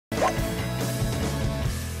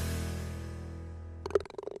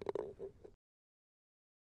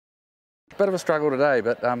bit of a struggle today,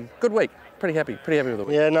 but good week. Pretty happy with the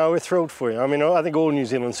week. Yeah, no, we're thrilled for you. I mean, I think all New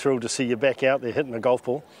Zealand's thrilled to see you back out there hitting a golf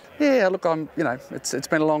ball. Yeah, look, it's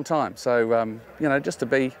been a long time, so just to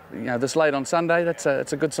be this late on Sunday, it's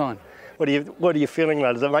a good sign. What are you feeling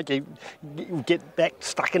like? Does it make you get back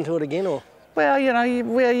stuck into it again, or? Well,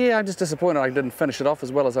 I'm just disappointed I didn't finish it off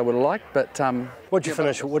as well as I would have liked, but... What'd you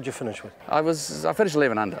finish with? I finished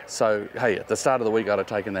 11 under, so hey, at the start of the week I'd have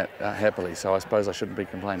taken that happily, so I suppose I shouldn't be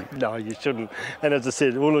complaining. No, you shouldn't. And as I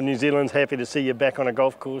said, all of New Zealand's happy to see you back on a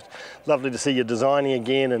golf course. Lovely to see you designing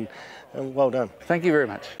again, and well done. Thank you very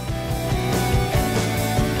much.